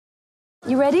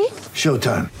You ready?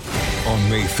 Showtime. On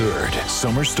May 3rd,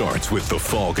 summer starts with The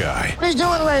Fall Guy. Let's do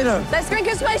it later. Let's drink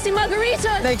a spicy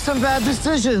margarita. Make some bad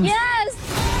decisions.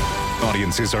 Yes!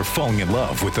 Audiences are falling in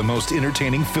love with the most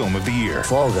entertaining film of the year.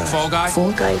 Fall Guy. Fall Guy?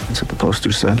 Fall guy. That's what the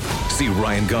poster said. See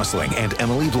Ryan Gosling and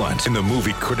Emily Blunt in the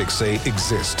movie critics say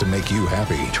exists to make you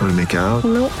happy. Trying to make it out?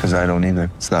 Nope. Because I don't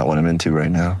either. It's not what I'm into right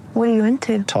now. What are you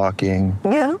into? Talking.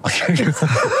 Yeah.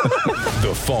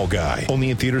 The Fall Guy.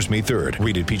 Only in theaters May 3rd.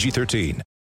 Rated PG-13.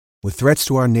 With threats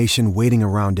to our nation waiting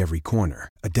around every corner,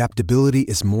 adaptability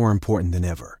is more important than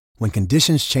ever. When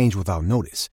conditions change without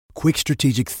notice, quick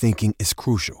strategic thinking is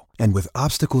crucial. And with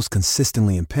obstacles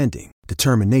consistently impending,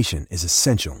 determination is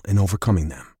essential in overcoming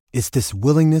them. It's this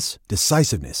willingness,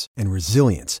 decisiveness, and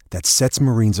resilience that sets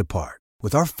Marines apart.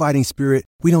 With our fighting spirit,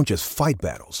 we don't just fight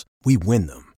battles, we win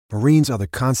them. Marines are the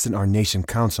constant our nation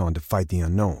counts on to fight the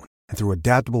unknown. And through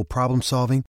adaptable problem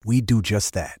solving, we do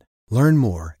just that. Learn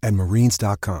more at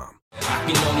marines.com. I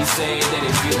can only say that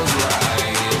it feels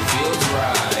right. It feels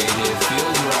right. It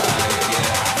feels right.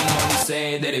 Yeah, I can only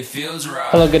say that it feels right.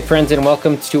 Hello, good friends, and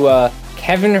welcome to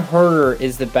Kevin Huerter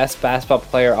is the best basketball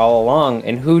player all along,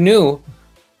 and who knew?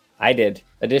 I did.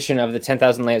 Edition of the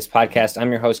 10,000 Layups podcast.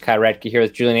 I'm your host, Kyle Radke, here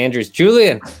with Julian Andrews.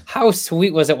 Julian, how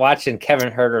sweet was it watching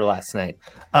Kevin Huerter last night?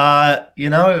 I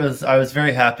was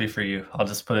very happy for you. I'll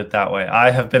just put it that way. I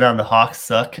have been on the Hawks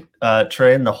suck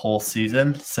train the whole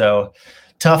season, so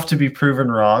tough to be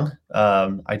proven wrong.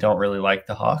 I don't really like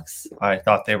the Hawks. I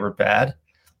thought they were bad.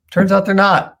 Turns out they're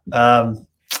not.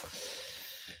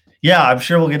 Yeah, I'm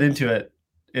sure we'll get into it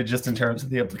just in terms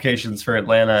of the implications for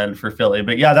Atlanta and for Philly.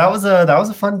 But yeah, that was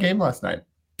a fun game last night.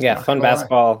 Yeah, fun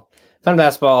basketball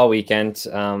all weekend.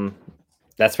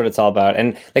 That's what it's all about.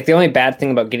 And like the only bad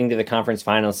thing about getting to the conference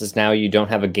finals is now you don't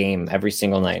have a game every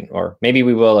single night, or maybe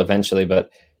we will eventually, but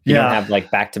you don't have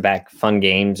like back-to-back fun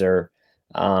games or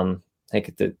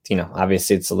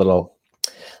obviously it's a little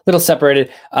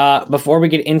separated. Before we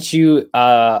get into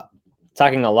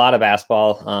talking a lot of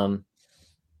basketball,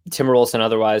 Timberwolves and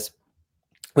otherwise,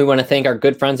 we want to thank our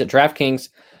good friends at DraftKings.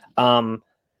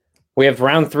 We have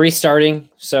round 3 starting,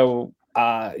 so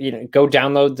go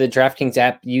download the DraftKings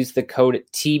app, use the code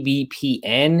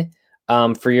TBPN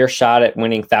for your shot at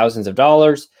winning thousands of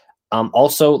dollars.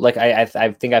 Also, like I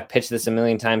think I've pitched this a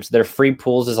million times, their free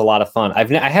pools is a lot of fun.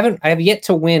 I have yet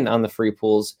to win on the free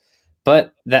pools,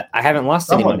 but that I haven't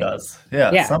lost any money. Does.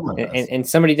 Yeah, someone does. And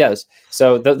somebody does.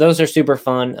 So those are super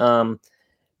fun.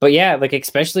 But yeah, like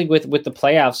especially with the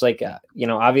playoffs, like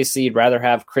obviously you'd rather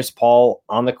have Chris Paul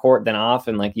on the court than off,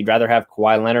 and like you'd rather have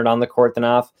Kawhi Leonard on the court than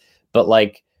off. But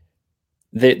like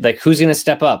who's gonna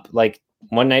step up? Like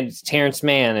one night it's Terrence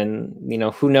Mann, and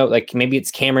who knows? Like maybe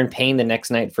it's Cameron Payne the next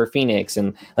night for Phoenix,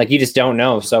 and like you just don't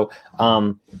know. So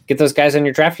get those guys on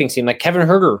your DraftKings team, like Kevin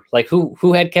Huerter. Like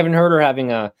who had Kevin Huerter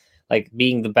having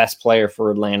being the best player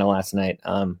for Atlanta last night?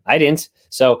 I didn't.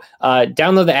 So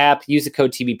download the app, use the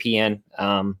code TBPN.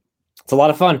 It's a lot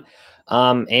of fun,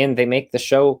 and they make the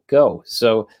show go.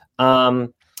 So all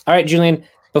right, Julian.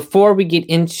 Before we get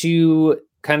into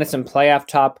kind of some playoff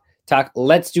talk,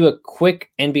 let's do a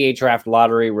quick NBA draft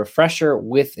lottery refresher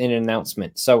with an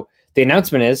announcement. So the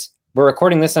announcement is we're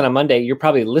recording this on a Monday. You're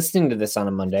probably listening to this on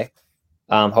a Monday,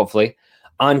 hopefully.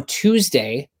 On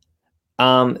Tuesday,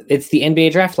 it's the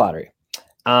NBA draft lottery.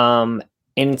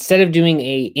 Instead of doing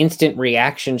a instant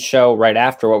reaction show right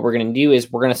after, what we're going to do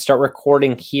is we're going to start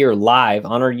recording here live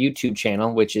on our YouTube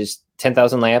channel, which is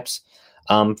 10,000 Layups.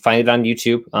 Find it on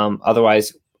YouTube.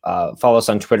 Otherwise, follow us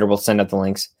on Twitter. We'll send out the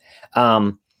links.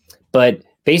 But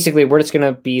basically, we're just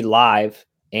going to be live,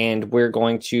 and we're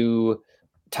going to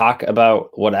talk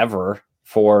about whatever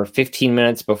for 15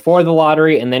 minutes before the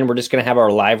lottery, and then we're just going to have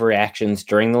our live reactions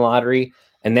during the lottery,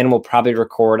 and then we'll probably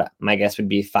record, my guess would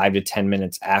be 5 to 10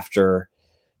 minutes after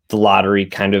the lottery,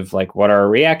 kind of like what our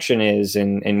reaction is,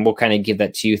 and we'll kind of give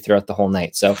that to you throughout the whole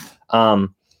night. So, and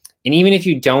even if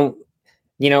you don't,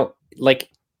 even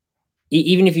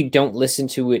if you don't listen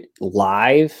to it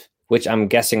live, which I'm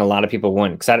guessing a lot of people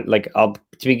wouldn't, because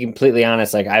to be completely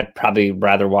honest, like I'd probably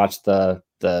rather watch the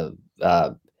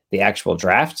actual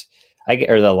draft,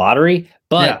 or the lottery.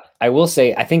 But yeah. I will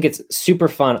say, I think it's super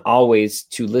fun always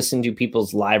to listen to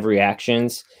people's live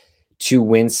reactions to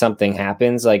when something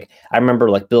happens. Like I remember,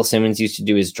 like Bill Simmons used to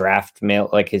do his draft mail,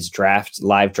 like his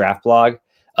live draft blog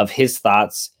of his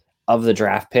thoughts of the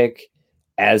draft pick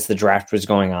as the draft was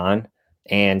going on.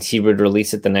 And he would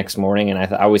release it the next morning. And I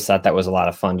always thought that was a lot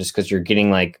of fun, just because you're getting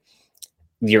like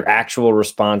your actual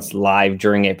response live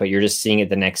during it, but you're just seeing it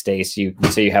the next day. So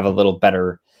you have a little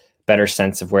better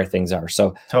sense of where things are.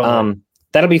 So totally.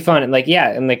 That'll be fun. And like, yeah.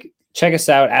 And like, check us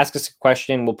out, ask us a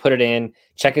question. We'll put it in.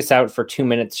 Check us out for 2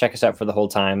 minutes. Check us out for the whole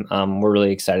time. We're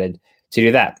really excited to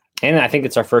do that. And I think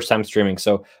it's our first time streaming.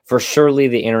 So for surely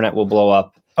the internet will blow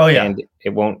up. Oh, yeah. And it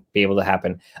won't be able to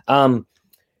happen.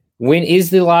 When is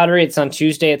the lottery? It's on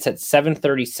Tuesday. It's at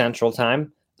 7:30 Central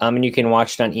Time. And you can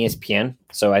watch it on ESPN.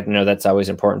 So I know that's always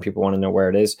important. People want to know where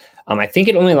it is. I think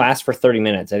it only lasts for 30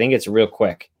 minutes. I think it's real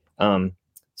quick. And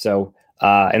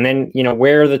then,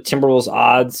 where are the Timberwolves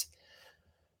odds?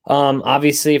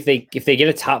 Obviously, if they get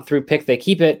a top 3 pick, they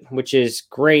keep it, which is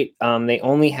great. They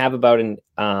only have about an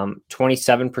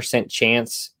 27%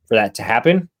 chance for that to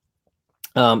happen.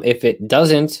 If it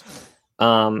doesn't,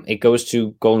 it goes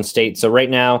to Golden State. So right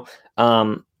now,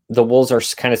 the Wolves are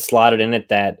kind of slotted in at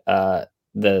that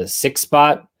the 6th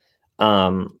spot,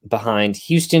 behind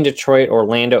Houston, Detroit,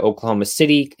 Orlando, Oklahoma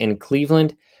City, and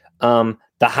Cleveland. The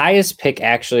highest pick,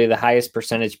 actually, the highest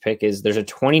percentage pick is there's a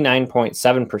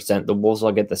 29.7%. The Wolves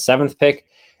will get the 7th pick,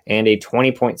 and a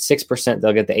 20.6%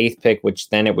 they'll get the 8th pick, which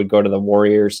then it would go to the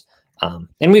Warriors.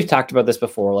 And we've talked about this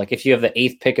before. Like if you have the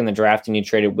 8th pick in the draft and you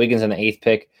traded Wiggins on the 8th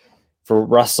pick for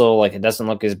Russell, like it doesn't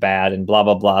look as bad and blah,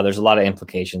 blah, blah. There's a lot of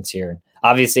implications here.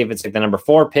 Obviously, if it's like the number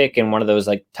 4 pick and one of those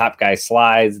like top guy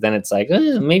slides, then it's like,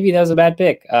 maybe that was a bad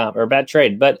pick or a bad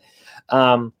trade. But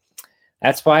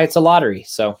that's why it's a lottery.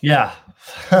 So yeah,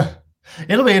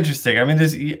 it'll be interesting. I mean,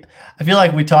 I feel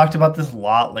like we talked about this a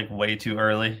lot, like way too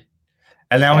early.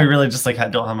 And now we really just like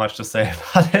don't have much to say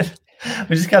about it.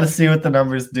 We just got to see what the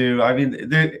numbers do. I mean,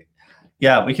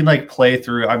 we can like play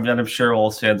through. I'm sure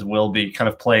Wolves fans will be kind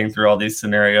of playing through all these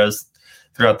scenarios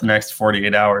throughout the next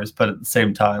 48 hours. But at the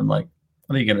same time, like,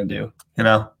 what are you going to do?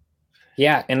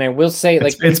 Yeah. And I will say,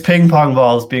 it's ping pong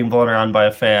balls being blown around by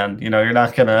a fan. You're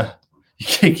not going to,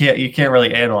 you can't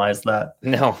really analyze that.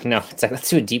 No. It's like, let's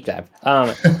do a deep dive.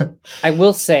 I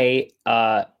will say,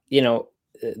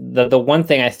 the one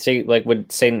thing I say, like,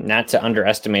 would say not to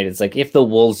underestimate is like if the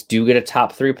Wolves do get a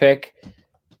top 3 pick,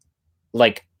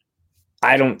 like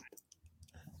I don't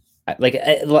like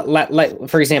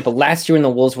for example, last year when the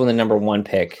Wolves won the number 1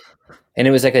 pick, and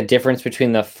it was like a difference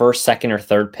between the 1st, 2nd, or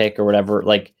 3rd pick or whatever.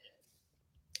 Like,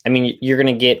 I mean, you're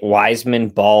gonna get Wiseman,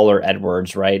 Ball, or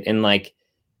Edwards, right? And like,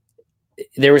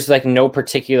 there was like no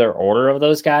particular order of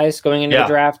those guys going into the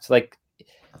draft, like.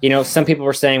 Some people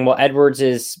were saying, well, Edwards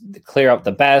is clear out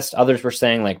the best. Others were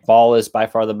saying like Ball is by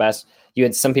far the best. You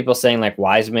had some people saying like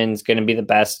Wiseman's going to be the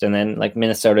best. And then like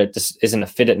Minnesota just isn't a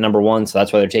fit at number 1. So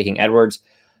that's why they're taking Edwards.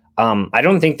 I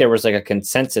don't think there was like a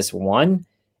consensus one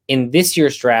in this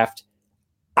year's draft.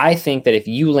 I think that if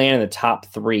you land in the top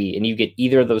 3 and you get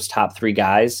either of those top 3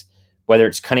 guys, whether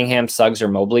it's Cunningham, Suggs, or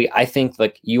Mobley, I think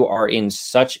like you are in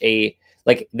such a,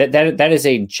 like that is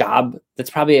a job. That's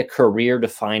probably a career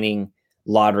defining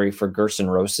lottery for Gerson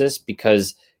Rosas,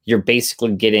 because you're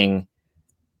basically getting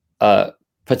a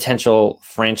potential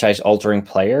franchise altering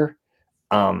player.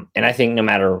 And I think no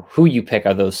matter who you pick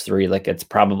of those 3, like it's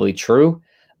probably true.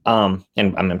 And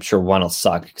I'm sure one will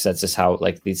suck because that's just how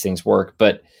like these things work.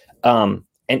 But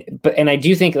I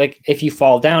do think like if you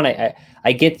fall down,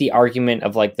 I get the argument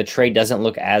of like the trade doesn't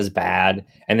look as bad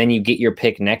and then you get your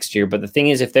pick next year. But the thing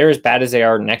is, if they're as bad as they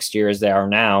are next year as they are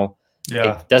now,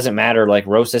 it doesn't matter. Like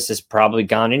Rosas is probably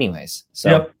gone anyways. So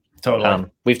yep, totally.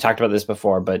 We've talked about this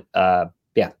before, but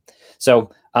yeah.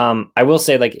 So I will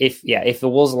say like if the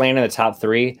Wolves land in the top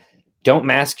 3, don't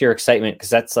mask your excitement,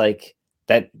 because that's like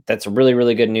that's really,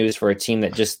 really good news for a team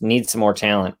that just needs some more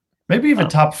talent. Maybe even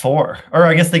top 4, or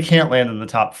I guess they can't land in the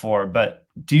top 4. But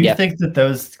do you think that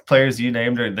those players you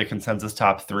named are the consensus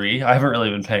top 3? I haven't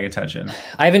really been paying attention.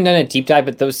 I haven't done a deep dive,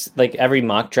 but those like every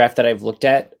mock draft that I've looked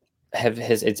at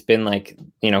it's been like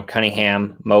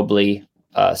Cunningham, Mobley,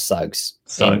 Suggs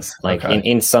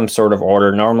in some sort of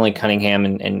order. Normally Cunningham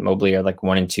and Mobley are like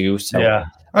 1 and 2. So yeah,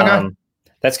 okay.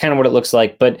 That's kind of what it looks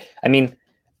like. But I mean,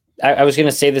 I was going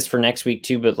to say this for next week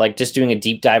too, but like just doing a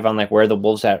deep dive on like where the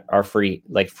Wolves are free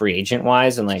agent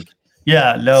wise, and like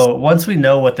once we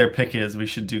know what their pick is, we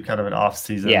should do kind of an off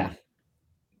season.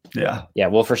 Yeah,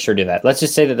 we'll for sure do that. Let's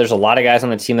just say that there's a lot of guys on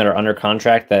the team that are under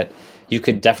contract that you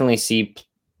could definitely see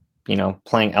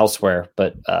playing elsewhere,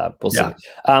 but we'll see.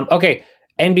 Okay,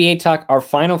 NBA talk. Our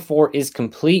Final 4 is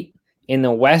complete. In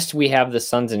the West, we have the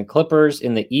Suns and Clippers.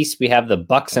 In the East, we have the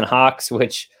Bucks and Hawks,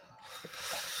 which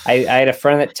I had a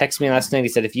friend that texted me last night. He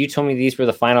said, if you told me these were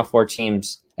the Final 4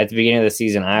 teams at the beginning of the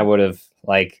season, I would have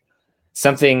like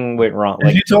something went wrong.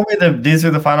 If you told me that these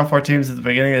are the Final 4 teams at the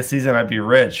beginning of the season, I'd be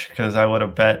rich because I would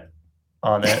have bet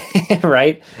on it.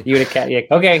 Right? You would have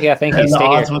okay, yeah, thank you. And the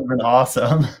odds would have been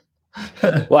awesome.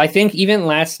 Well, I think even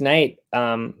last night,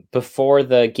 before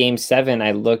the Game 7,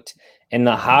 I looked, and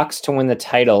the Hawks to win the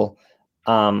title,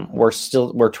 we're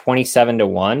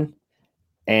 27-1.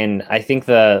 And I think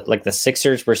the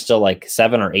Sixers were still like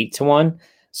 7 or 8-1.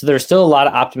 So there's still a lot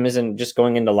of optimism just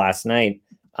going into last night.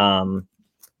 That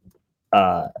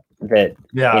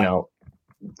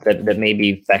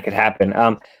maybe that could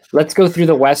happen. Let's go through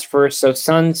the West first. So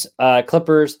Suns,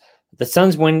 Clippers. The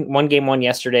Suns won game 1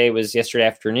 yesterday. It was yesterday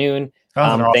afternoon. That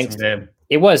was an awesome game.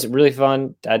 It was really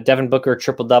fun. Devin Booker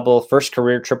triple-double, first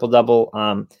career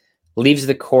triple-double. Leaves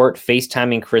the court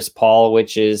FaceTiming Chris Paul,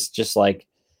 which is just like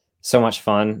so much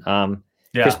fun.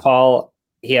 Chris Paul,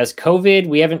 he has COVID.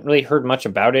 We haven't really heard much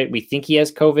about it. We think he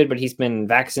has COVID, but he's been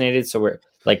vaccinated. So we're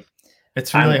like,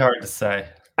 it's really hard to say.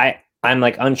 I'm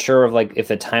like unsure of like if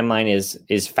the timeline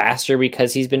is faster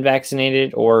because he's been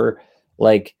vaccinated or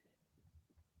like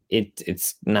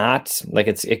it's not like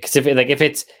if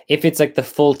it's like the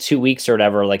full 2 weeks or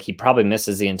whatever, like he probably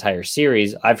misses the entire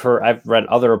series. I've read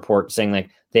other reports saying like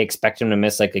they expect him to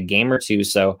miss like a game or two.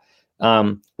 So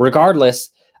regardless,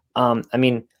 I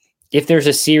mean, if there's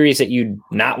a series that you'd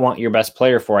not want your best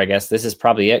player for, I guess this is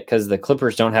probably it because the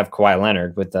Clippers don't have Kawhi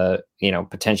Leonard with the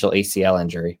potential ACL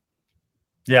injury.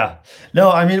 Yeah. No,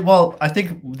 I mean, well, I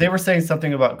think they were saying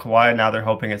something about Kawhi. Now they're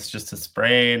hoping it's just a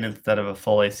sprain instead of a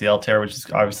full ACL tear, which is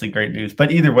obviously great news.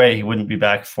 But either way, he wouldn't be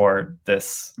back for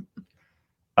this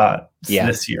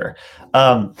year.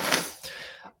 I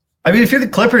mean, if you're the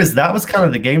Clippers, that was kind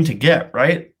of the game to get,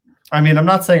 right? I mean, I'm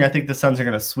not saying I think the Suns are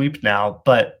going to sweep now,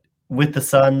 but with the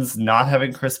Suns not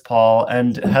having Chris Paul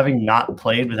and having not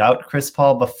played without Chris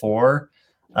Paul before,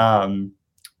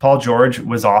 Paul George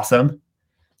was awesome.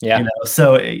 Yeah.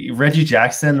 So Reggie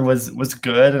Jackson was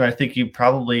good, and I think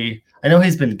I know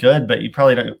he's been good, but you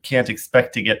probably can't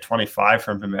expect to get 25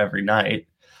 from him every night.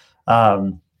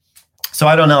 So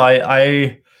I don't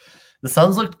know. The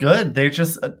Suns looked good. They're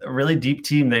just a really deep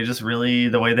team. They just really,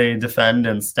 the way they defend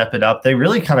and step it up, they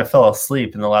really kind of fell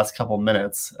asleep in the last couple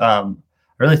minutes.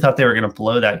 I really thought they were going to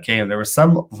blow that game. There was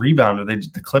some rebound where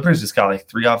the Clippers just got like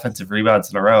 3 offensive rebounds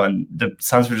in a row, and the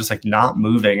Suns were just like not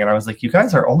moving. And I was like, you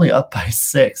guys are only up by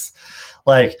 6.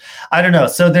 Like, I don't know.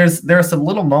 So there are some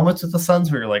little moments with the Suns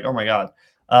where you're like, oh my God.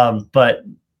 But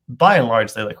by and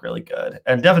large, they look really good.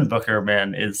 And Devin Booker,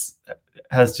 man,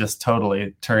 has just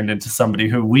totally turned into somebody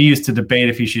who we used to debate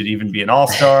if he should even be an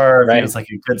all-star. Right. He was like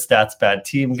a good stats, bad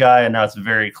team guy. And now it's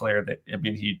very clear that, I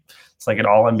mean, it's like an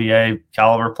all-NBA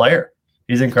caliber player.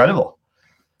 He's incredible.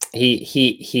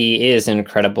 He is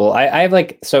incredible. I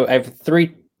have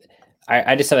 3.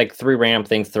 I just have like 3 random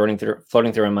things floating through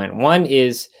my mind. One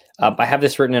is I have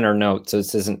this written in our notes, so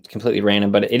this isn't completely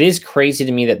random, but it is crazy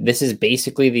to me that this is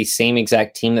basically the same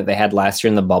exact team that they had last year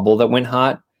in the bubble that went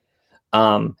hot.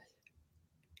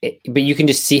 But you can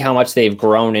just see how much they've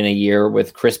grown in a year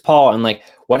with Chris Paul and like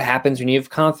what happens when you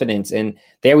have confidence. And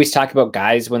they always talk about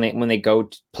guys when they go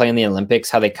to play in the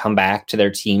Olympics, how they come back to their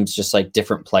teams just like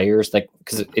different players, like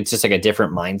because it's just like a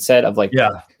different mindset of like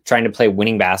trying to play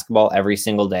winning basketball every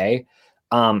single day.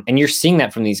 And you're seeing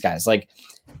that from these guys, like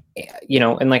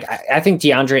and like I think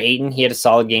DeAndre Ayton, he had a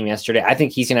solid game yesterday. I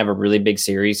think he's gonna have a really big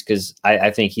series because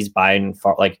I think he's by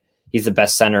far like he's the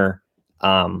best center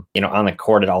on the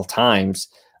court at all times.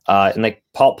 And like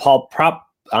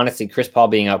honestly, Chris Paul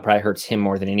being out probably hurts him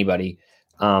more than anybody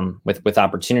with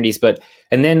opportunities.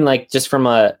 And then like just from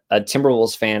a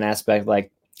Timberwolves fan aspect,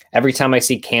 like every time I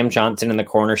see Cam Johnson in the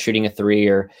corner shooting a 3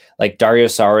 or like Dario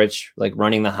Saric like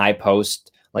running the high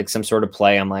post, like some sort of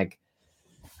play, I'm like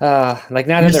not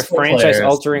that they're franchise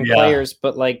altering players,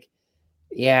 but like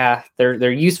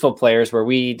they're useful players where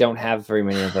we don't have very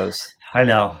many of those. I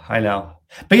know.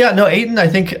 But Ayton, I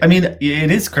think, I mean,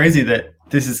 it is crazy that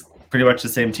this is pretty much the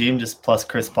same team, just plus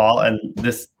Chris Paul, and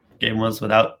this game was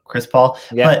without Chris Paul.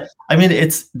 Yeah. But I mean,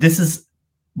 this is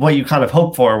what you kind of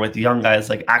hope for with young guys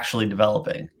like actually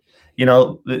developing,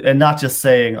 and not just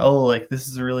saying, oh, like this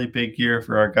is a really big year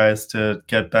for our guys to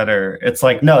get better. It's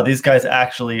like, no, these guys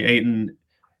actually, Ayton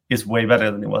is way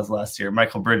better than he was last year.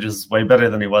 Michael Bridges is way better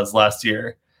than he was last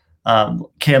year.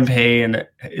 Campaign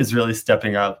is really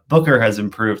stepping up. Booker has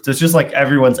improved. So it's just like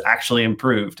everyone's actually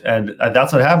improved. And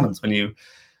that's what happens when you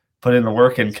put in the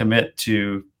work and commit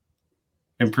to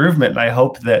improvement. And I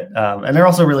hope that, and they're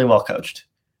also really well coached.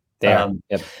 And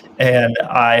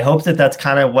I hope that that's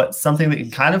kind of something that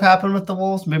can kind of happen with the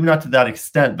Wolves, maybe not to that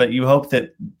extent, but you hope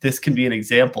that this can be an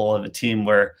example of a team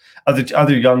where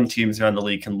other young teams around the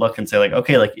league can look and say like,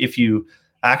 okay, like if you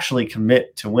actually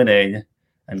commit to winning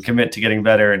and commit to getting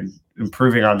better and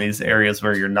improving on these areas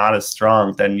where you're not as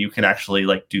strong, then you can actually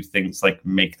like do things like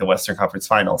make the Western Conference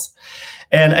Finals.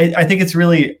 And I think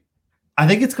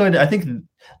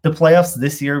the playoffs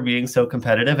this year being so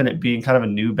competitive and it being kind of a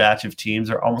new batch of teams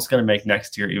are almost going to make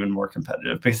next year even more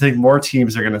competitive, because I think more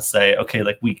teams are going to say, okay,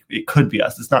 like it could be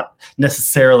us. It's not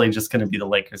necessarily just going to be the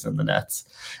Lakers and the Nets.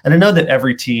 And I know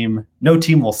that no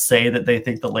team will say that they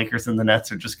think the Lakers and the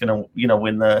Nets are just going to,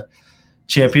 win the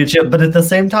championship. But at the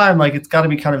same time, like, it's got to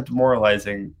be kind of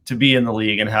demoralizing to be in the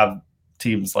league and have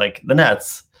teams like the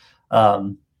Nets.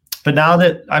 But now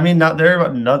that,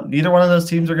 neither one of those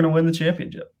teams are going to win the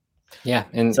championship. Yeah,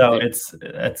 and so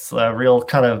it's a real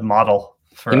kind of model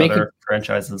for other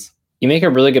franchises. You make a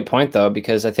really good point, though,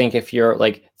 because I think if you're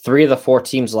like 3 of the 4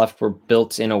 teams left were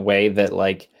built in a way that,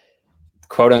 like,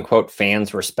 quote unquote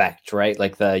fans respect, right?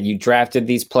 Like you drafted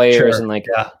these players, and like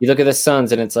you look at the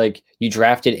Suns, and it's like you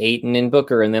drafted Ayton and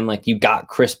Booker, and then like you got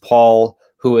Chris Paul,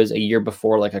 who was a year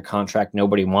before like a contract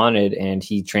nobody wanted, and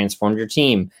he transformed your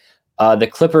team. The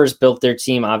Clippers built their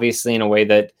team obviously in a way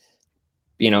that,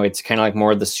 it's kind of like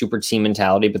more of the super team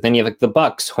mentality, but then you have like the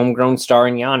Bucks, homegrown star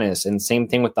in Giannis, and same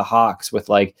thing with the Hawks with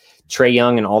like Trae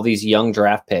Young and all these young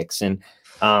draft picks. And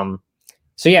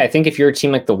so yeah, I think if you're a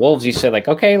team like the Wolves, you say like,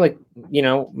 okay, like,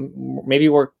 maybe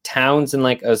we're Towns and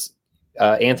like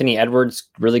Anthony Edwards,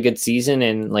 really good season,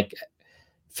 and like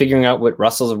figuring out what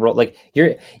Russell's role, like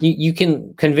you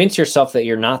can convince yourself that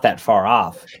you're not that far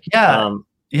off.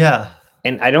 Yeah.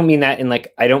 And I don't mean that in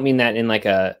like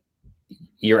a,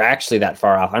 you're actually that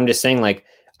far off. I'm just saying, like,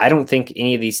 I don't think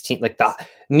any of these teams, like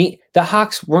the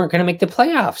Hawks weren't going to make the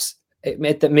playoffs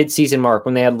at the midseason mark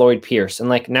when they had Lloyd Pierce, and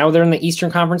like now they're in the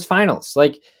Eastern Conference Finals.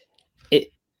 Like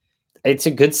it's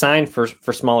a good sign for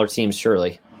smaller teams,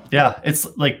 surely. Yeah, it's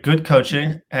like good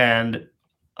coaching and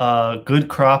a good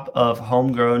crop of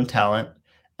homegrown talent,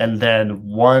 and then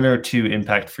 1 or 2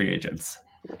 impact free agents.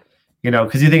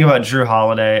 Because you think about Drew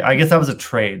Holiday, I guess that was a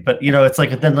trade, but it's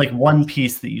like then like one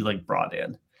piece that you like brought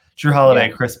in. Drew Holiday,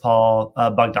 Chris Paul,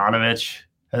 Bogdanovich,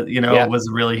 has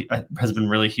been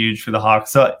really huge for the Hawks.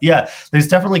 So yeah, there's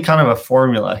definitely kind of a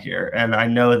formula here, and I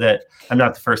know that I'm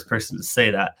not the first person to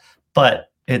say that, but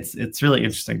it's really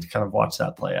interesting to kind of watch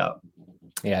that play out.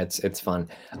 Yeah, it's fun.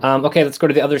 Okay, let's go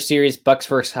to the other series, Bucks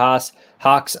versus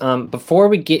Hawks. Before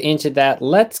we get into that,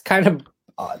 let's kind of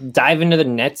dive into the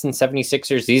Nets and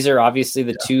 76ers. These are obviously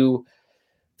the two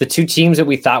teams that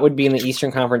we thought would be in the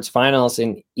Eastern Conference Finals,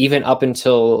 and even up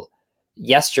until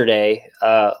yesterday,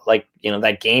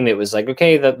 that game, it was like,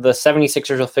 okay, the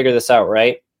 76ers will figure this out,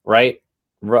 right?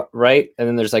 And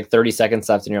then there's like 30 seconds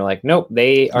left, and you're like, nope,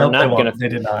 they are not going to. They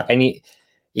did not. And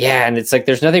it's like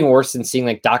there's nothing worse than seeing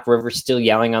like Doc Rivers still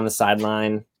yelling on the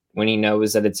sideline when he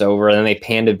knows that it's over, and then they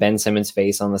pan to Ben Simmons'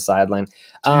 face on the sideline.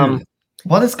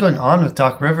 What is going on with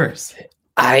Doc Rivers?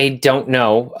 I don't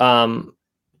know.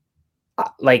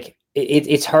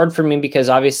 It's hard for me because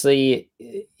obviously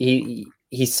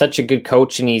he's such a good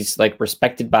coach, and he's like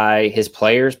respected by his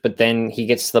players, but then he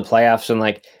gets to the playoffs, and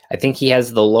like I think he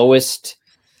has the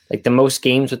most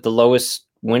games with the lowest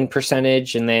win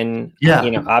percentage, and then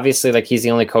obviously like he's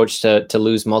the only coach to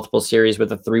lose multiple series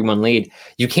with a 3-1 lead.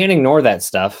 You can't ignore that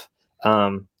stuff.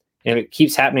 And it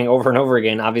keeps happening over and over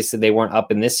again. Obviously, they weren't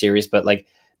up in this series, but like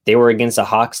they were against a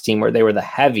Hawks team where they were the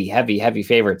heavy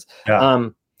favorites. Yeah.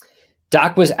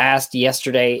 Doc was asked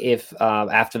yesterday if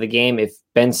after the game if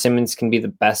Ben Simmons can be the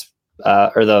best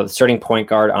or the starting point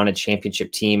guard on a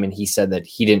championship team, and he said that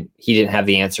he didn't have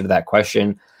the answer to that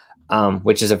question,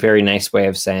 which is a very nice way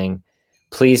of saying,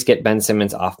 please get Ben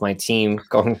Simmons off my team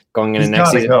going into next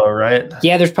season. Go, right?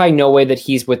 Yeah, there's probably no way that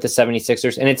he's with the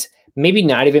 76ers, and it's maybe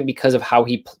not even because of how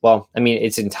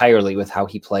it's entirely with how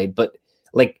he played, but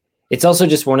like it's also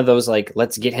just one of those like,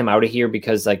 let's get him out of here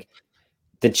because like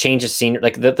the change of scenery,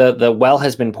 like the well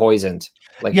has been poisoned.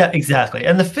 Like, yeah, exactly.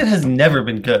 And the fit has never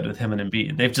been good with him and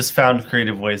Embiid. They've just found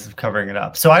creative ways of covering it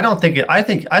up. So I don't think I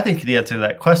think the answer to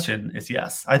that question is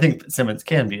yes. I think Simmons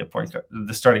can be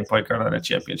the starting point guard on a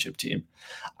championship team.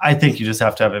 I think you just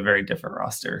have to have a very different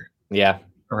roster. Yeah,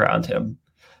 around him.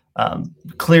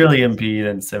 Clearly Embiid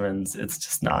and Simmons,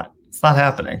 it's not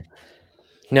happening.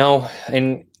 No.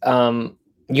 And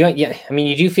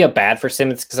you do feel bad for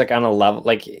Simmons because like on a level,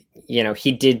 like,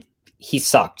 he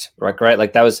sucked, right?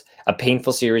 Like that was a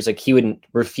painful series. Like he would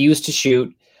refuse to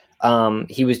shoot.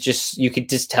 He was just, you could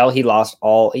just tell he lost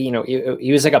all,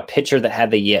 he was like a pitcher that had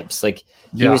the yips. Like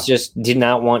he was just did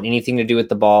not want anything to do with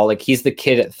the ball. Like he's the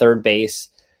kid at third base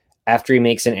after he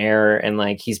makes an error, and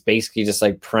like he's basically just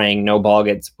like praying no ball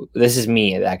gets. This is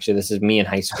me in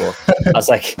high school. I was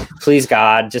like, please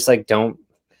God, just like don't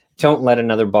let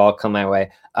another ball come my way.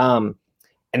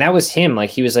 And that was him. Like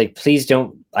he was like, please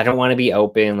don't. I don't want to be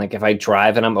open. Like if I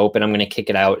drive and I'm open, I'm going to kick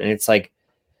it out. And it's like,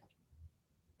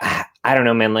 I don't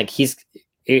know, man. Like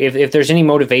if there's any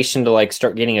motivation to like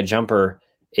start getting a jumper,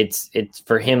 it's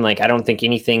for him. Like, I don't think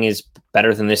anything is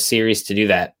better than this series to do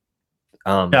that.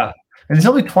 Yeah. And he's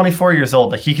only 24 years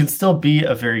old. Like, he can still be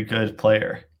a very good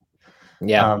player.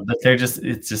 Yeah. But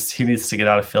he needs to get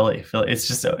out of Philly.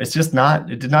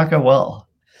 It did not go well.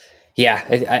 Yeah.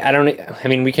 I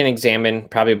mean, we can examine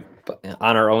probably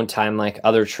on our own time, like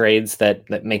other trades that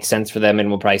make sense for them. And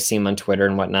we'll probably see them on Twitter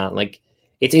and whatnot. Like,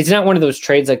 it's not one of those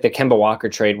trades like the Kemba Walker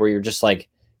trade where you're just like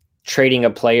trading a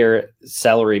player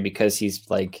salary because he's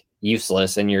like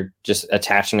useless and you're just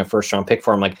attaching a first round pick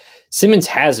for him. Like, Simmons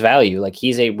has value. Like,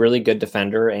 he's a really good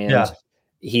defender and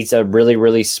he's a really,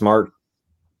 really smart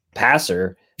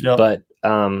passer, but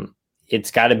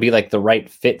it's got to be like the right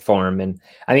fit for him. And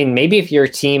I mean, maybe if you're a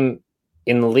team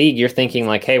in the league, you're thinking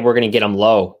like, hey, we're going to get him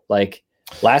low. Like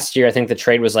last year, I think the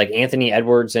trade was like Anthony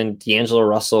Edwards and D'Angelo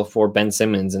Russell for Ben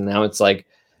Simmons. And now it's like,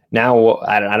 now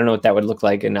I don't know what that would look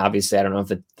like. And obviously I don't know if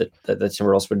the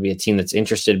Timberwolves would be a team that's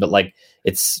interested, but like,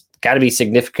 it's got to be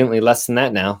significantly less than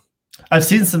that now. I've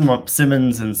seen some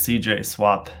Simmons and CJ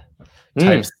swap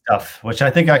type stuff, which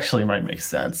I think actually might make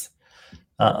sense.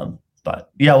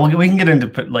 But yeah, we can get into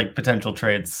potential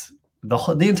trades the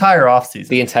entire offseason.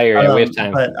 We have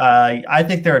time. But I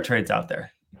think there are trades out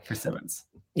there for Simmons.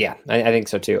 Yeah, I think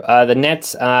so too. The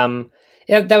Nets,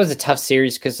 that was a tough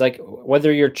series because like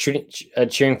whether you're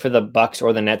cheering for the Bucks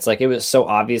or the Nets, like it was so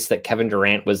obvious that Kevin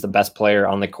Durant was the best player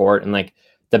on the court and like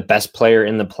the best player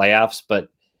in the playoffs. But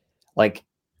like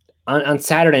on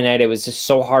Saturday night, it was just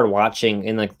so hard watching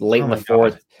in like late in the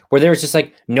fourth where there was just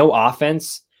like no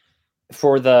offense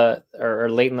for or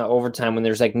late in the overtime when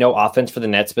there's like no offense for the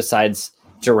Nets besides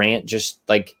Durant just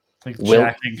like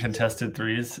jacking contested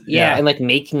threes. Yeah, and like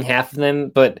making half of them.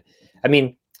 But I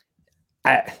mean,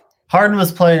 Harden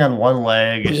was playing on one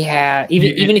leg. Yeah,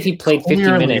 even if he played 50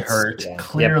 minutes. Hurt. Yeah.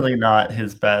 Clearly not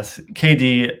his best.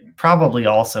 KD probably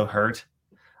also hurt,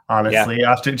 honestly,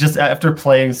 after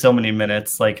playing so many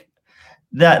minutes. Like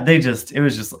that, it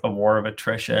was just a war of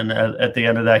attrition at the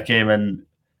end of that game. And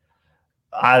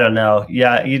I don't know.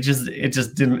 Yeah,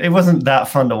 it wasn't that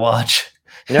fun to watch.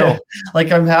 No.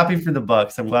 Like, I'm happy for the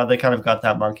Bucks. I'm glad they kind of got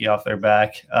that monkey off their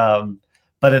back.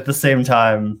 But at the same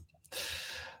time,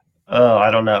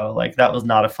 I don't know. Like, that was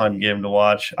not a fun game to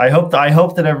watch. I hope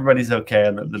that everybody's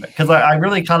okay. Because I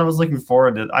really kind of was looking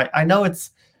forward to it. I know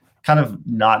it's kind of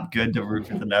not good to root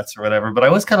for the Nets or whatever, but I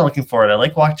was kind of looking forward. I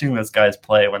like watching those guys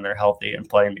play when they're healthy and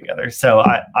playing together. So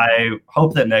I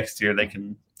hope that next year they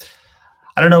can,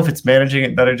 I don't know if it's managing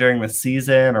it better during the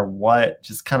season or what,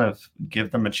 just kind of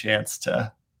give them a chance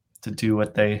to do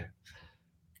what they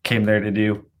came there to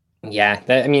do. Yeah.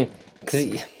 I mean,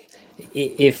 because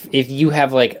if you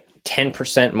have like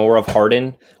 10% more of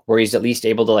Harden where he's at least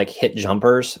able to like hit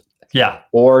jumpers. Yeah.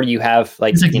 Or you have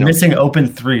like, he's like missing open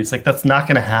threes. Like that's not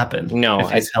going to happen. No, if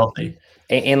he's healthy.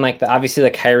 And like obviously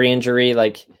the Kyrie injury,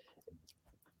 like,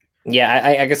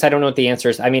 yeah, I guess I don't know what the answer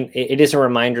is. I mean, it is a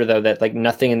reminder though, that like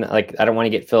nothing in like, I don't want to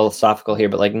get philosophical here,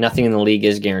 but like nothing in the league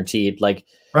is guaranteed. Like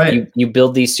you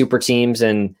build these super teams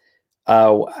and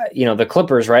the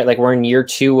Clippers, right? Like we're in year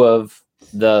 2 of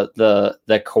the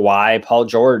Kawhi Paul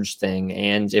George thing.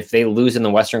 And if they lose in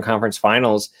the Western Conference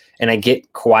Finals and I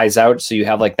get Kawhi's out, so you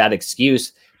have like that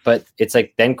excuse, but it's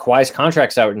like then Kawhi's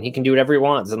contract's out and he can do whatever he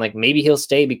wants. And like maybe he'll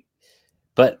stay,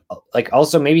 but like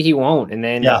also maybe he won't. And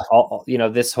then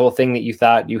this whole thing that you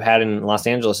thought you had in Los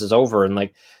Angeles is over. And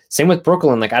like same with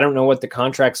Brooklyn. Like I don't know what the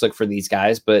contracts look for these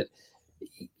guys, but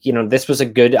this was a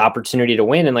good opportunity to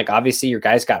win. And like obviously your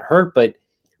guys got hurt, but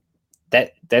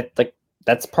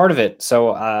that's part of it.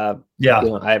 So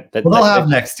they'll have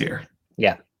next year.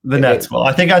 Yeah, the Nets will.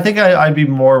 I think I'd be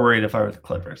more worried if I were the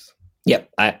Clippers. Yep,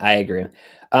 I agree.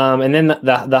 And then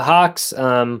the Hawks.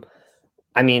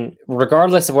 I mean,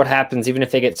 regardless of what happens, even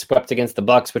if they get swept against the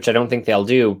Bucks, which I don't think they'll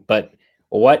do, but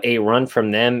what a run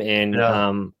from them! And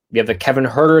you have the Kevin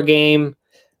Huerter game.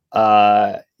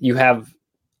 You have,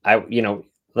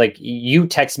 like you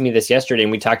texted me this yesterday,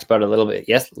 and we talked about it a little bit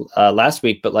last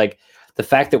week. But like the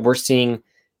fact that we're seeing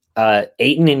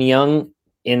Ayton and Young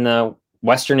in the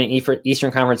Western and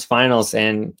Eastern Conference Finals,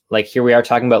 and like here we are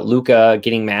talking about Luka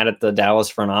getting mad at the Dallas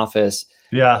front office.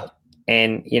 Yeah,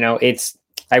 and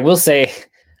I will say,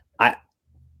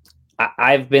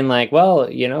 I've been like, well,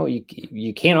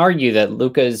 you can't argue that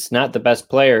Luka is not the best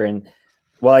player, and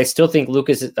while I still think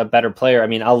Luka is a better player, I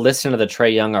mean, I'll listen to the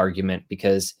Trae Young argument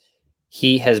because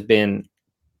he has been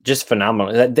just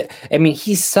phenomenal. I mean,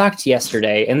 he sucked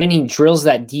yesterday, and then he drills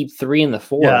that deep 3 in the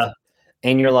 4th,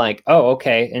 and you're like, oh,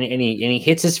 okay, and he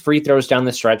hits his free throws down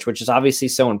the stretch, which is obviously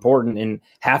so important, and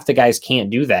half the guys can't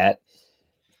do that.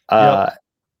 I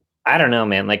don't know,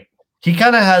 man. Like he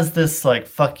kind of has this like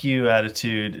fuck you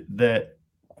attitude that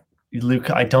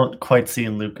Luka, I don't quite see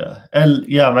in Luka. And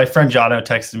yeah, my friend Jono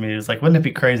texted me. He was like, wouldn't it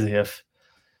be crazy if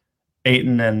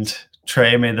Ayton and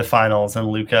Trey made the finals and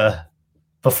Luka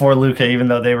before Luka, even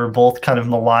though they were both kind of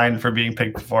maligned for being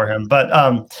picked before him. But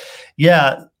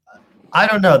yeah, I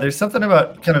don't know. There's something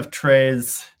about kind of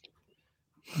Trey's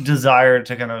desire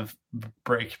to kind of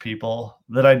break people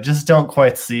that I just don't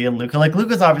quite see in Luka. Like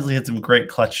Luka's obviously hit some great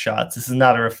clutch shots. This is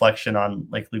not a reflection on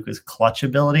like Luka's clutch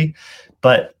ability,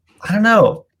 but I don't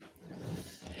know.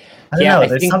 I don't know.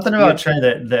 There's something about Trey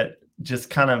that just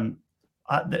kind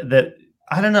of that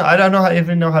I don't know. I don't know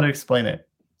even know how to explain it.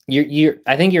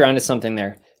 I think you're onto something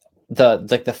there.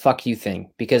 The fuck you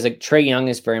thing, because like Trae Young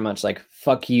is very much like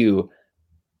fuck you.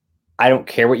 I don't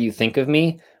care what you think of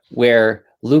me. Where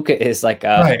Luka is like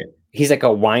he's like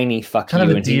a whiny fuck kind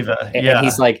you of a diva. Yeah, and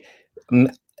he's like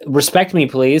respect me,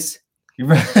 please.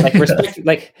 Like respect.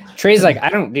 Like Trey's like I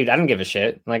don't give a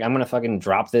shit. Like I'm gonna fucking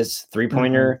drop this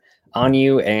 3-pointer on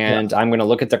you, and I'm gonna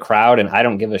look at the crowd, and I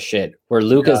don't give a shit. Where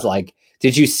Luka's like,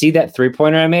 did you see that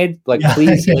 3-pointer I made? Like,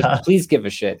 please, like, please give a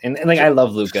shit. And like, I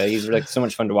love Luka. He's like so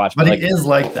much fun to watch. But like, he is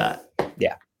like that.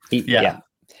 Yeah.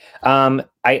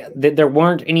 There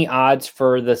weren't any odds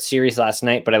for the series last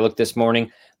night, but I looked this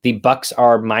morning. The Bucks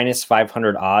are minus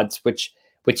 500 odds, which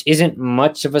isn't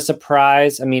much of a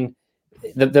surprise. I mean,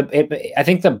 I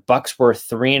think the Bucks were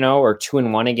 3-0 or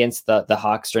 2-1 against the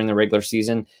Hawks during the regular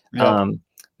season. Yeah.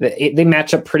 They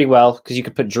match up pretty well because you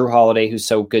could put Drew Holiday, who's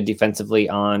so good defensively,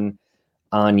 on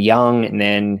Young, and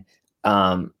then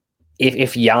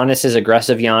if Giannis is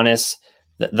aggressive, Giannis,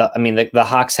 the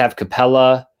Hawks have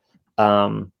Capella,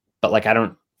 but like I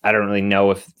don't really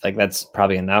know if like that's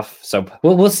probably enough. So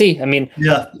we'll see. I mean,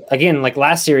 again, like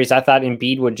last series, I thought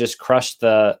Embiid would just crush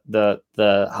the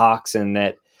Hawks, and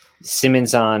that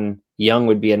Simmons on Young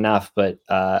would be enough, but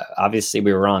obviously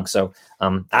we were wrong. So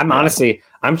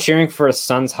I'm cheering for a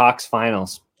Suns-Hawks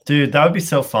finals. Dude, that would be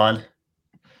so fun.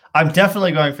 I'm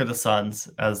definitely going for the Suns,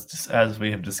 as we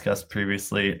have discussed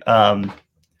previously. I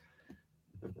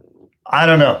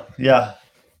don't know. Yeah,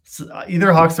 so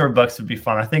either Hawks or Bucks would be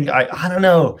fun. I think I don't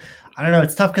know.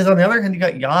 It's tough because on the other hand, you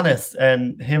got Giannis,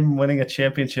 and him winning a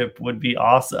championship would be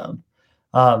awesome.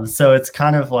 So it's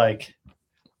kind of like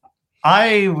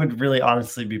I would really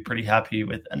honestly be pretty happy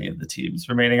with any of the teams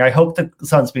remaining. I hope the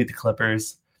Suns beat the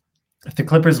Clippers. If the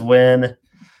Clippers win,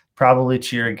 probably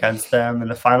cheer against them in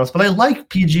the finals. But I like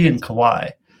PG and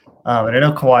Kawhi. And I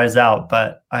know Kawhi is out,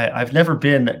 but I've never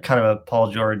been kind of a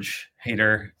Paul George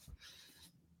hater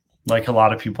like a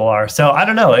lot of people are. So I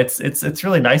don't know. It's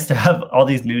really nice to have all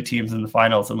these new teams in the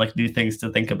finals and like new things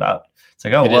to think about. It's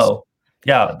like, whoa.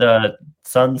 Yeah, the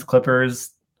Suns,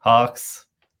 Clippers, Hawks,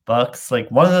 Bucks, like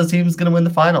one of those teams is going to win the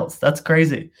finals. That's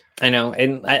crazy. I know.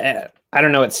 And I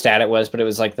don't know what stat it was, but it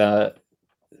was like the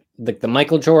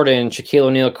Michael Jordan, Shaquille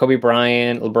O'Neal, Kobe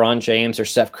Bryant, LeBron James, or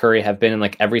Steph Curry have been in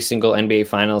like every single NBA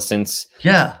final since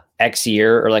X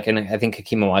year, or like, and I think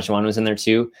Hakeem Olajuwon was in there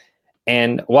too.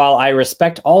 And while I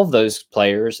respect all of those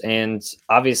players, and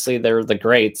obviously they're the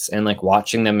greats, and like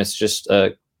watching them is just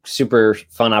a super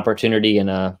fun opportunity,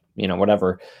 and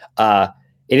whatever.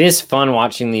 It is fun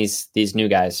watching these new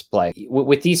guys play.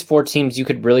 With these four teams, you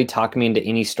could really talk me into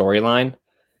any storyline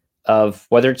of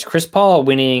whether it's Chris Paul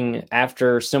winning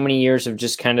after so many years of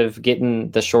just kind of getting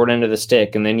the short end of the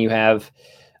stick, and then you have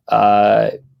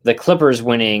the Clippers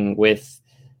winning with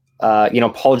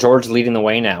Paul George leading the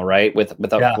way now, right? Without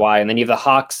Kawhi, and then you have the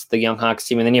Hawks, the young Hawks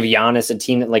team, and then you have Giannis, a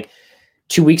team that like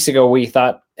 2 weeks ago we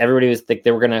thought everybody was like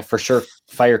they were gonna for sure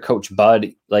fire Coach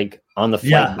Bud like on the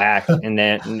flight back, and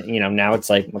then now it's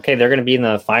like okay, they're gonna be in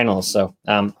the finals. So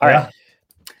all right.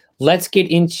 Let's get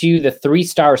into the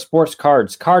 3-star sports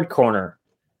cards card corner.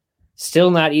 Still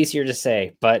not easier to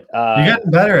say, but you're getting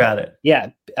better at it.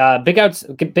 Yeah. Big ups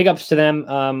to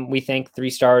them. We thank 3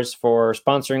 stars for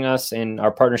sponsoring us, and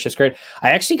our partnership's great.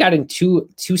 I actually got in two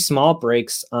small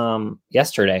breaks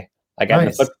yesterday. I got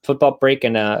a football break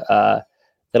and a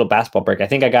little basketball break. I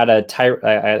think I got a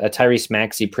Tyrese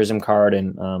Maxey Prism card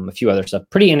and a few other stuff.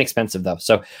 Pretty inexpensive though.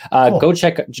 So cool. Go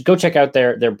check out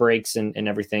their breaks and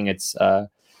everything. It's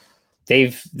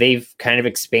they've kind of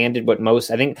expanded what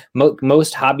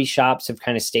most hobby shops have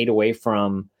kind of stayed away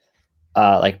from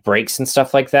like breaks and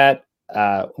stuff like that,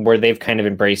 where they've kind of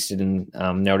embraced it and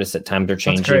noticed that times are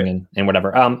changing and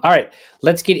whatever. All right,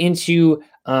 let's get into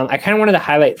I kind of wanted to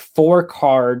highlight 4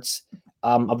 cards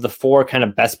of the 4 kind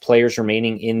of best players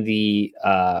remaining in the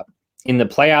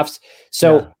playoffs.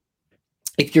 So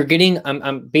if you're getting,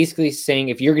 I'm basically saying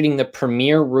if you're getting the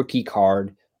premier rookie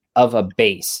card of a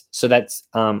base. So that's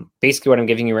basically what I'm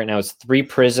giving you right now is 3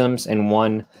 prisms and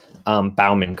 1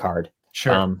 Bowman card.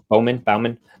 Sure. Bowman.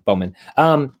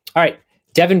 All right.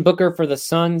 Devin Booker for the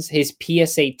Suns, his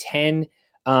PSA 10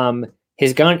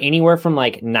 has gone anywhere from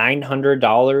like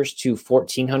 $900 to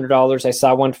 $1,400. I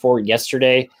saw one for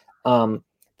yesterday.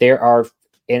 There are,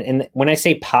 and when I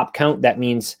say pop count, that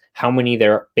means how many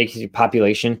there are, basically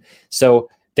population. So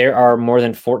there are more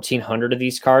than 1,400 of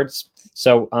these cards.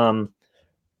 So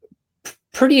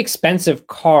pretty expensive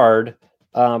card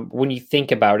when you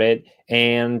think about it.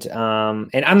 And I'm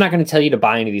not going to tell you to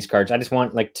buy any of these cards. I just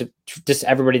want like to just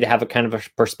everybody to have a kind of a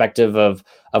perspective of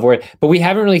where, but we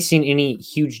haven't really seen any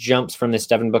huge jumps from this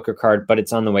Devin Booker card, but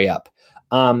it's on the way up.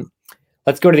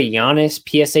 Let's go to the Giannis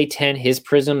PSA 10, his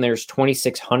Prism. There's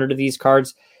 2,600 of these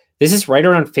cards. This is right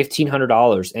around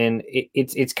 $1,500, and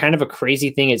it's kind of a crazy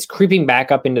thing. It's creeping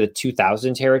back up into the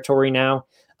 2,000 territory now,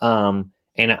 and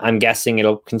I'm guessing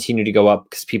it'll continue to go up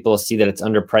because people see that it's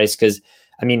underpriced. Because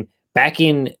I mean, back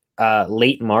in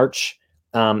late March,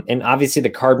 and obviously the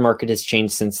card market has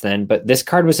changed since then, but this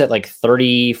card was at like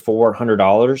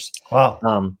 $3,400.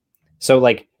 Wow. So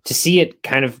like to see it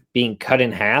kind of being cut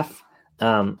in half,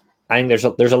 I think there's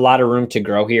a lot of room to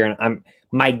grow here, and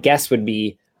my guess would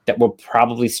be that we'll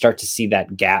probably start to see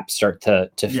that gap start to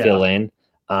fill in.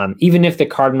 Even if the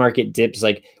card market dips,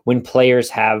 like when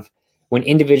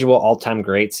individual all-time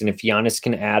greats, and if Giannis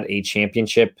can add a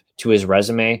championship to his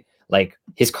resume, like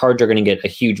his cards are going to get a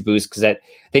huge boost, because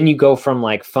then you go from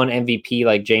like fun MVP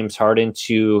like James Harden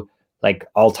to like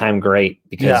all-time great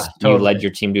because you led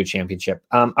your team to a championship.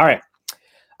 All right.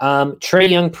 Trae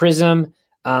Young Prism.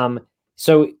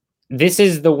 So this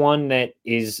is the one that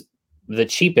is the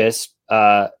cheapest,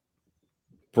 right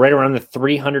around the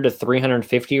 300 to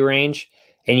 350 range.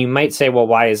 And you might say, well,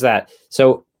 why is that?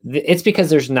 So it's because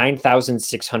there's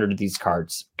 9,600 of these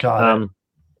cards. Got it.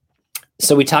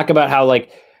 So we talk about how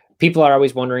like people are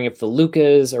always wondering if the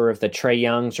Lukas or if the Trae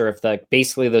Youngs or if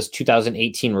basically those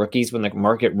 2018 rookies when the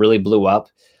market really blew up,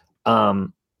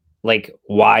 like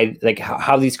why, like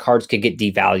how these cards could get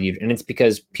devalued. And it's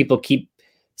because people keep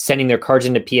sending their cards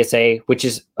into PSA, which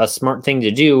is a smart thing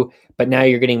to do, but now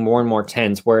you're getting more and more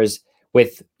 10s. Whereas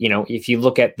with, if you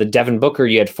look at the Devin Booker,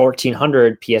 you had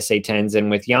 1,400 PSA 10s, and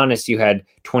with Giannis, you had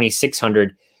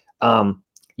 2,600.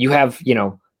 You have,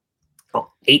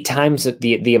 8 times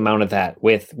the amount of that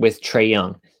with Trae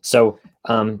Young. So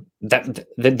that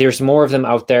there's more of them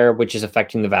out there, which is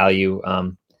affecting the value.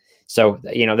 So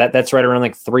that's right around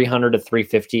like 300 to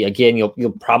 350. Again,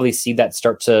 you'll probably see that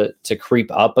start to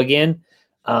creep up again.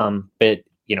 But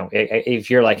if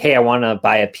you're like, hey, I want to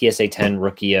buy a PSA 10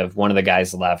 rookie of one of the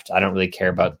guys left, I don't really care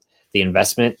about the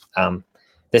investment.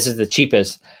 This is the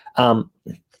cheapest.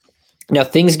 Now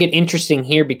things get interesting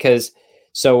here because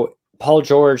Paul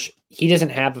George, he doesn't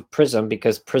have a Prism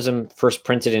because Prism first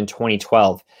printed in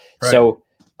 2012. Right. So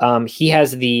he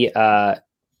has the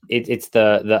it's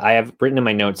the I have written in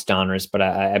my notes Donruss, but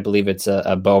I believe it's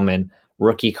a Bowman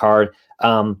rookie card.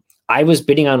 I was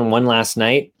bidding on one last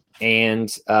night,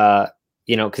 and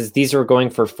because these are going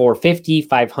for 450,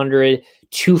 500,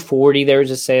 240.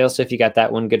 There's a sale, so if you got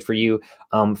that one, good for you.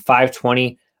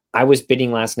 520. I was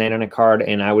bidding last night on a card,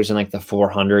 and I was in like the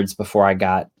 400s before I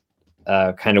got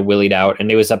kind of willied out, and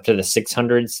it was up to the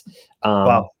 600s.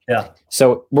 Wow. Yeah.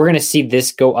 So we're going to see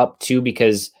this go up too,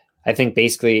 because I think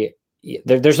basically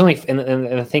there's only, and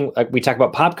the thing, like we talk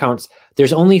about pop counts,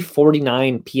 there's only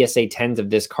 49 PSA 10s of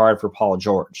this card for Paul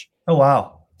George. Oh,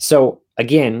 wow. So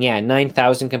again,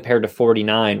 9,000 compared to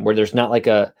 49, where there's not like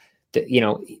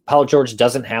Paul George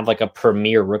doesn't have like a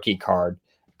premier rookie card.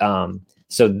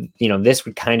 So, this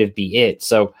would kind of be it.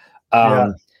 So,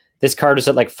 this card is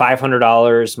at like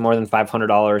 $500, more than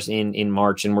 $500 in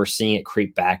March, and we're seeing it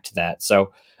creep back to that.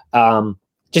 So,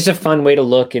 just a fun way to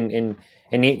look. And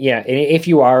if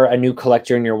you are a new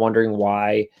collector and you're wondering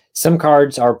why some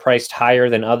cards are priced higher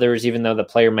than others, even though the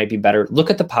player might be better, look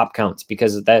at the pop counts,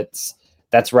 because that's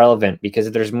relevant, because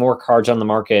if there's more cards on the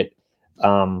market,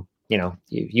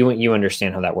 you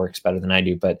understand how that works better than I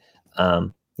do. But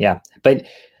but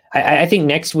I think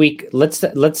next week let's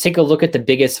take a look at the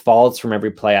biggest falls from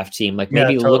every playoff team. Like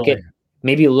maybe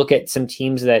look at some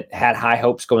teams that had high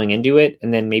hopes going into it,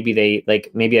 and then maybe they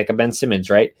maybe a Ben Simmons,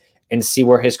 right, and see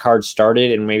where his card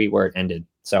started and maybe where it ended.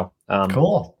 So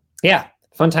cool. Yeah,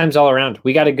 fun times all around.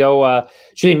 We got to go,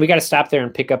 Julian. We got to stop there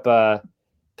and pick up a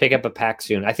pack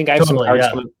soon. I think I have some cards.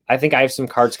 Yeah. I think I have some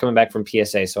cards coming back from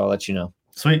PSA, so I'll let you know.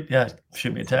 Sweet. Yeah,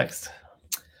 shoot me a text.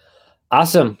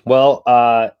 Awesome. Well,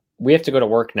 we have to go to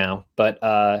work now,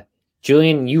 but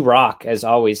Julian, you rock as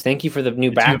always. Thank you for the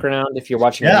new background. If you're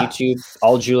watching on YouTube,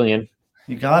 all Julian.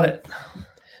 You got it.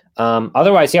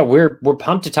 Otherwise, we're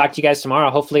pumped to talk to you guys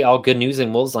tomorrow. Hopefully all good news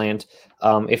in Wolves land.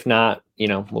 If not,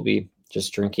 we'll be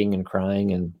just drinking and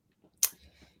crying and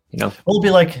We'll be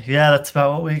like, yeah, that's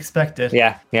about what we expected.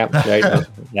 Yeah. Right.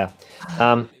 Yeah.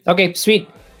 Okay, sweet.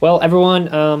 Well, everyone,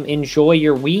 enjoy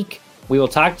your week. We will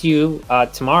talk to you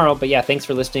tomorrow. But yeah, thanks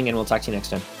for listening, and we'll talk to you next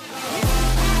time.